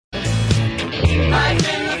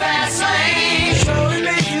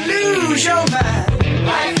lose your mind.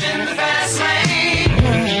 Life in the fast lane.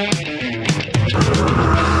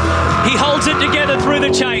 He holds it together through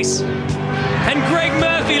the chase. And Greg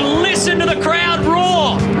Murphy, listen to the crowd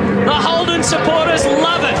roar. The Holden supporters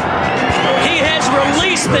love it. He has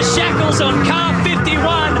released the shackles on car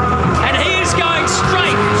 51 and he is going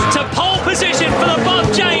straight to pole position for the Bob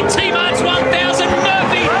Jane T-Marts 1000.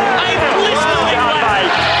 Murphy, a blistering lap.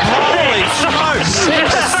 Holy smokes!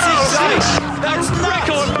 668. That's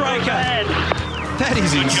Record breaker. That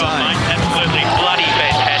is Good job, insane. mate. Absolutely bloody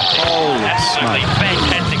fantastic. Holy Absolutely smoke.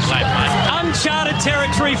 fantastic lap, mate. Uncharted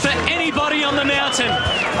territory for anybody on the mountain.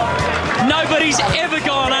 Nobody's ever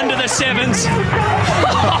gone under the sevens.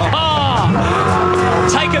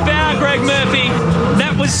 Take a bow, Greg Murphy.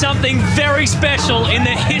 That was something very special in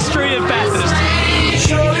the history of Bathurst.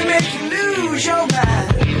 Surely make you lose your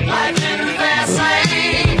mind. Life in the fast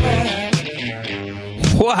lane.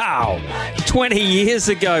 Wow. 20 years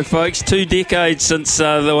ago, folks, 2 decades since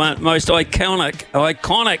the most iconic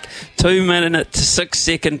 2-minute to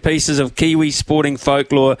 6-second pieces of Kiwi sporting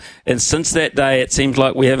folklore. And since that day, it seems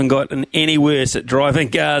like we haven't gotten any worse at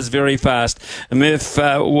driving cars very fast. Murph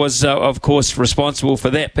was, of course, responsible for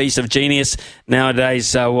that piece of genius.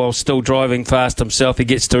 Nowadays, while still driving fast himself, he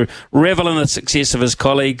gets to revel in the success of his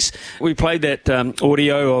colleagues. We played that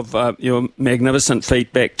audio of your magnificent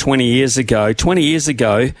feat back 20 years ago. 20 years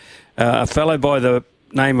ago, a fellow by the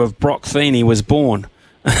name of Brock Feeney was born.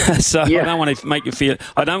 So yeah. I don't want to make you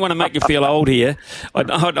feel old here. I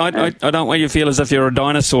don't want you to feel as if you're a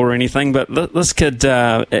dinosaur or anything. But this kid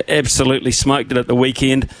absolutely smoked it at the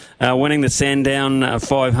weekend, winning the Sandown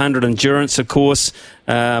 500 endurance, of course.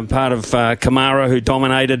 Part of Camaro, who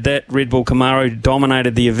dominated that. Red Bull Camaro, who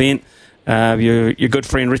dominated the event. Your good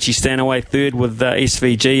friend Richie Stanaway third with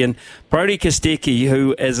SVG, and Brodie Kostecki,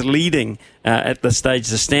 who is leading at the stage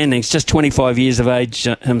of the standings, just 25 years of age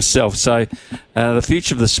himself. So the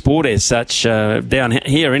future of the sport as such, down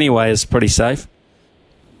here anyway, is pretty safe.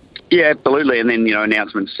 Yeah, absolutely. And then,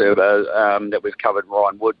 announcements that we've covered.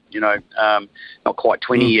 Ryan Wood, not quite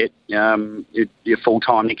 20 yet. You're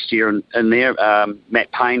full-time next year and there.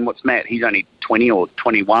 Matt Payne, what's Matt? He's only 20 or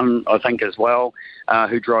 21, I think, as well,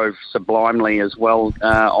 who drove sublimely as well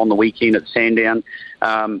on the weekend at Sandown.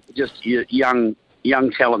 Just young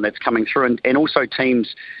talent that's coming through. And also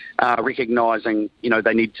teams recognising,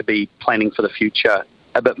 they need to be planning for the future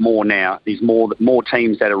a bit more now. There's more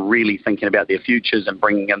teams that are really thinking about their futures and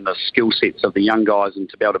bringing in the skill sets of the young guys and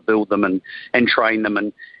to be able to build them and train them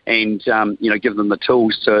and give them the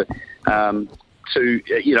tools to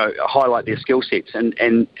highlight their skill sets and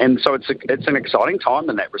so it's an exciting time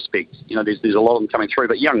in that respect. There's a lot of them coming through,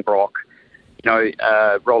 but young Brock,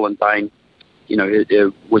 Roland Bain,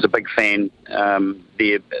 was a big fan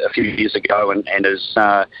there a few years ago and has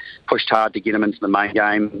pushed hard to get him into the main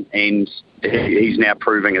game, and he's now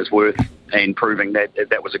proving his worth and proving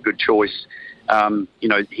that was a good choice.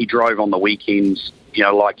 He drove on the weekends,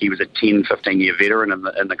 like he was a 10, 15-year veteran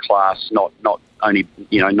in the class, not only,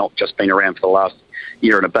 not just been around for the last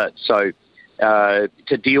year and a bit. So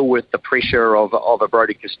to deal with the pressure of a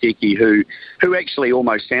Brodie Kostecki, who actually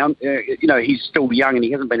almost sounds, he's still young and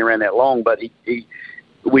he hasn't been around that long, but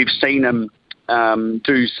we've seen him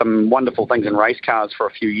do some wonderful things in race cars for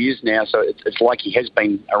a few years now, so it's like he has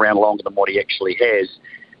been around longer than what he actually has.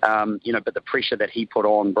 But the pressure that he put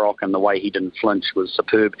on Brock and the way he didn't flinch was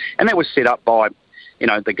superb. And that was set up by,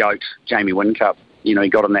 the GOAT, Jamie Whincup. He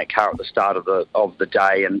got in that car at the start of the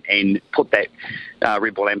day and put that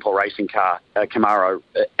Red Bull Ampol racing car, Camaro,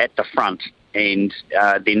 at the front. And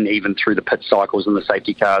then even through the pit cycles and the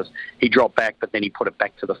safety cars, he dropped back, but then he put it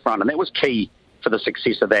back to the front. And that was key for the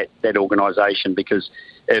success of that organisation, because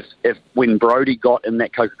if when Brodie got in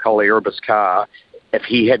that Coca-Cola Erebus car, if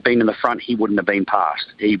he had been in the front, he wouldn't have been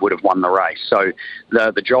passed. He would have won the race. So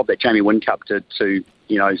the job that Jamie Whincup did to,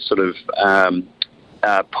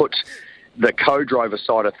 put the co-driver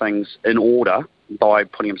side of things in order by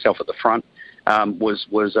putting himself at the front was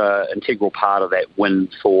an integral part of that win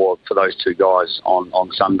for those two guys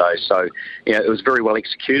on Sunday. So, it was very well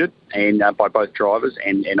executed and by both drivers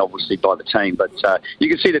and obviously by the team. But you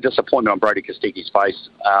can see the disappointment on Brodie Kostecki's face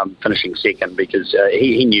finishing second, because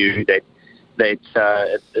he knew that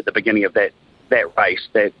at the beginning of that race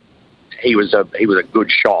that he was a good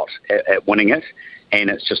shot at winning it. And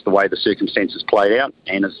it's just the way the circumstances played out.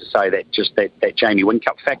 And as I say, that Jamie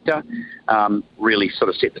Whincup factor really sort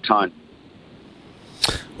of set the tone.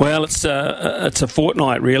 Well, it's a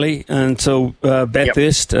fortnight really until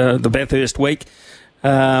Bathurst, the Bathurst week.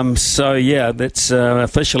 So, yeah, that's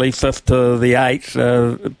officially 5th to the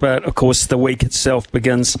 8th. But, of course, the week itself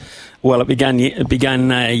begins, well, it began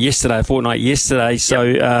yesterday, a fortnight yesterday.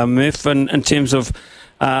 So, Murph, in terms of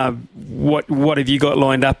what have you got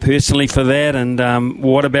lined up personally for that? And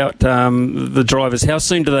what about the drivers? How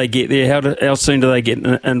soon do they get there? How soon do they get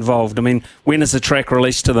involved? I mean, when is the track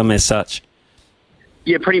released to them as such?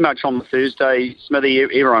 Yeah, pretty much on the Thursday, Smithy.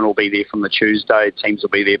 Everyone will be there from the Tuesday. Teams will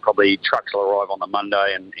be there. Probably trucks will arrive on the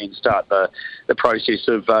Monday and start the process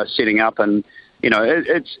of setting up. And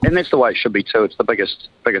and that's the way it should be too. It's the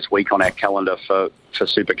biggest week on our calendar for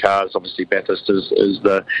supercars. Obviously, Bathurst is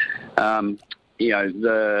the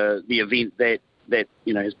the event that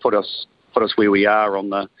has put us where we are on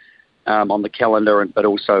the calendar, but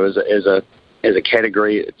also as a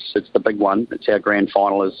category, it's the big one. It's our grand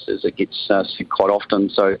final as it gets said quite often.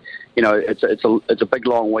 So, it's a big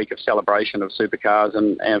long week of celebration of supercars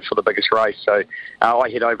and for the biggest race. So, I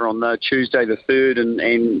head over on the Tuesday the 3rd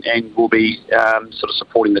and we'll be sort of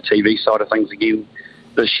supporting the TV side of things again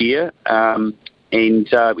this year.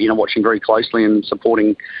 Watching very closely and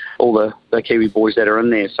supporting all the Kiwi boys that are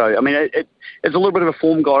in there. So, I mean, it's a little bit of a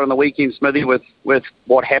form guide on the weekend, Smithy, with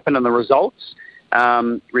what happened and the results.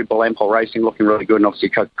 Red Bull Ampol Racing looking really good, and obviously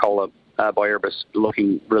Coca-Cola by Erebus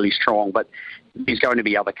looking really strong. But there's going to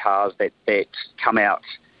be other cars that come out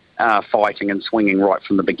fighting and swinging right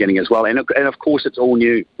from the beginning as well. And of course, it's all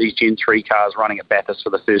new. These Gen 3 cars running at Bathurst for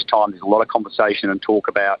the first time. There's a lot of conversation and talk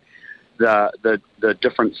about the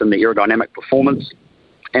difference in the aerodynamic performance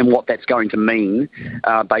and what that's going to mean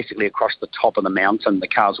basically across the top of the mountain. The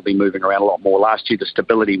cars will be moving around a lot more. Last year, the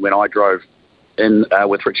stability when I drove in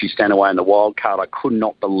with Richie Stanaway in the wild card, I could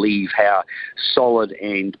not believe how solid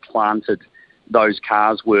and planted those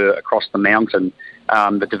cars were across the mountain.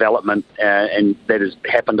 The development and that has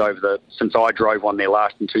happened since I drove one there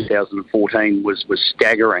last in 2014 was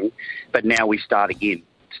staggering. But now we start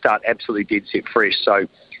absolutely dead set fresh. So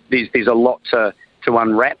there's a lot to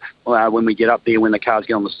unwrap when we get up there, when the cars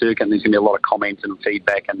get on the circuit, and there's going to be a lot of comments and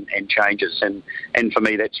feedback and changes. And for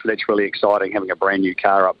me, that's really exciting, having a brand new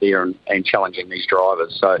car up there and challenging these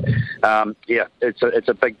drivers. So, it's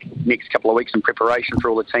a big next couple of weeks in preparation for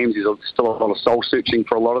all the teams. There's still a lot of soul searching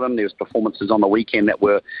for a lot of them. There's performances on the weekend that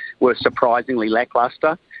were surprisingly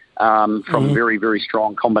lackluster from very, very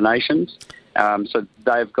strong combinations. So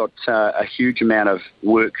they've got a huge amount of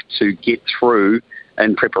work to get through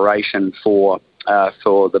in preparation for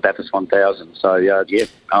the Bathurst 1000. So,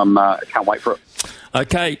 I can't wait for it.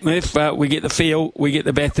 Okay, Murph, we get the feel. We get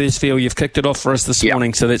the Bathurst feel. You've kicked it off for us this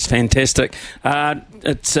morning, so that's fantastic.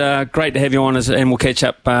 It's great to have you on, and we'll catch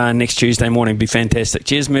up next Tuesday morning. Be fantastic.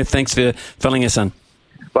 Cheers, Murph. Thanks for filling us in.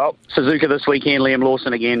 Well, Suzuka this weekend, Liam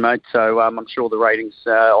Lawson again, mate. So I'm sure the ratings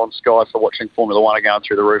on Sky for watching Formula 1 are going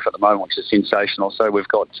through the roof at the moment, which is sensational. So we've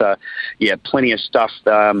got, plenty of stuff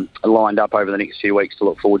lined up over the next few weeks to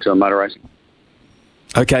look forward to in motor racing.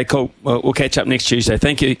 Okay, cool. Well, we'll catch up next Tuesday.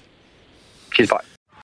 Thank you. Cheers, bye.